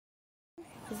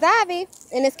Xave,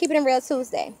 and it's Keeping It Real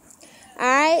Tuesday.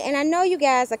 Alright, and I know you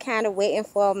guys are kind of waiting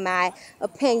for my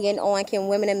opinion on can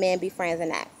women and men be friends or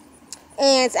not.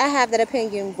 And I have that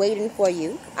opinion waiting for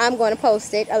you. I'm going to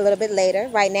post it a little bit later.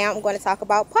 Right now, I'm going to talk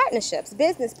about partnerships,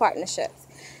 business partnerships.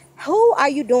 Who are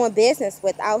you doing business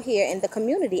with out here in the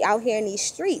community, out here in these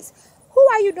streets? Who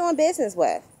are you doing business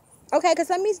with? Okay, because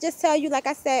let me just tell you, like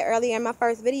I said earlier in my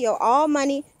first video, all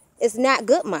money is not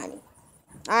good money.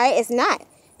 All right, it's not.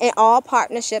 And all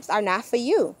partnerships are not for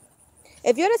you.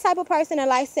 If you're the type of person that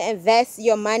likes to invest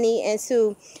your money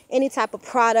into any type of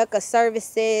product or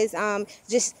services,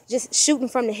 just shooting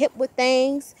from the hip with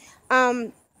things,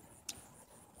 9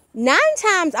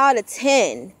 times out of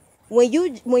 10, when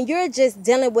you're just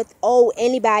dealing with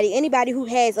anybody who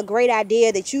has a great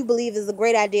idea that you believe is a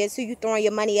great idea, so you throwing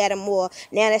your money at them, or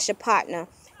now that's your partner.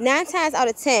 9 times out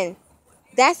of 10,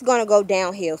 that's gonna go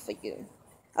downhill for you.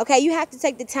 Okay, you have to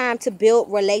take the time to build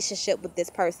relationship with this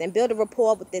person, build a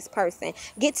rapport with this person,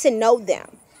 get to know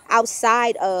them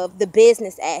outside of the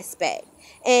business aspect.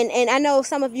 And I know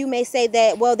some of you may say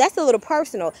that, well, that's a little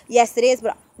personal. Yes, it is,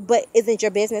 but isn't your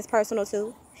business personal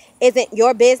too? Isn't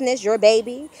your business your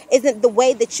baby? Isn't the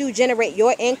way that you generate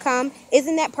your income,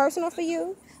 isn't that personal for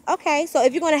you? Okay, so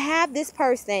if you're going to have this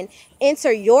person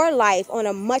enter your life on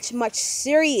a much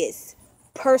serious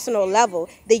personal level,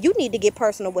 then you need to get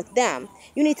personal with them.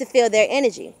 You need to feel their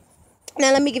energy.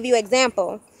 Now, let me give you an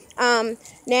example. When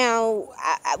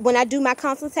I do my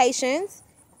consultations,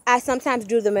 I sometimes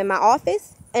do them in my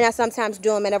office, and I sometimes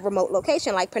do them in a remote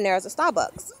location like Panera's or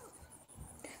Starbucks.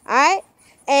 All right?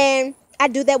 And I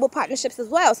do that with partnerships as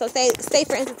well. So say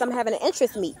for instance, I'm having an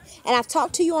interest meet, and I've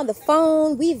talked to you on the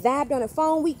phone, we vibed on the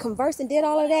phone, we conversed and did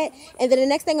all of that. And then the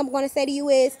next thing I'm going to say to you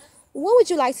is, when would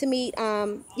you like to meet,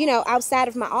 outside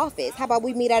of my office? How about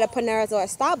we meet at a Panera's or a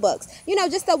Starbucks?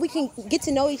 Just so we can get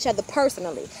to know each other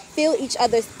personally, feel each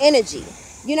other's energy.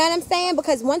 You know what I'm saying?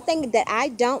 Because one thing that I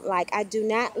do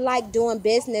not like doing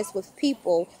business with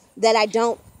people that I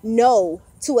don't know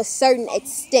to a certain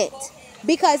extent.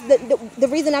 Because the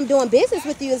reason I'm doing business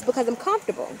with you is because I'm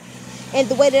comfortable. And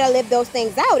the way that I live those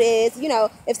things out is,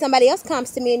 if somebody else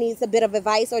comes to me and needs a bit of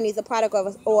advice or needs a product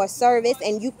or a service,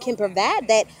 and you can provide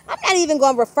that, I'm not even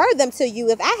going to refer them to you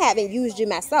if I haven't used you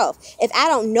myself. If I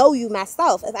don't know you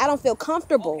myself, if I don't feel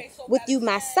comfortable with you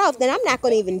myself, then I'm not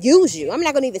going to even use you. I'm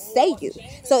not going to even say you.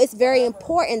 So it's very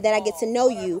important that I get to know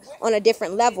you on a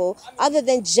different level other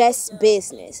than just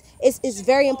business. It's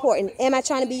very important. Am I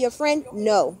trying to be your friend?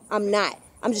 No, I'm not.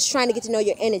 I'm just trying to get to know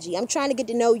your energy. I'm trying to get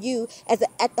to know you as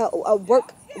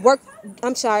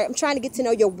I'm trying to get to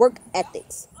know your work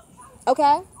ethics.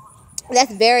 Okay?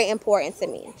 That's very important to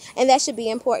me. And that should be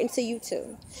important to you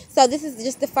too. So this is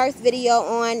just the first video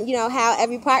on, how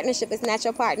every partnership is not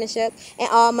your partnership and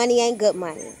all money ain't good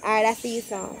money. All right, I see you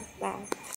soon. Bye.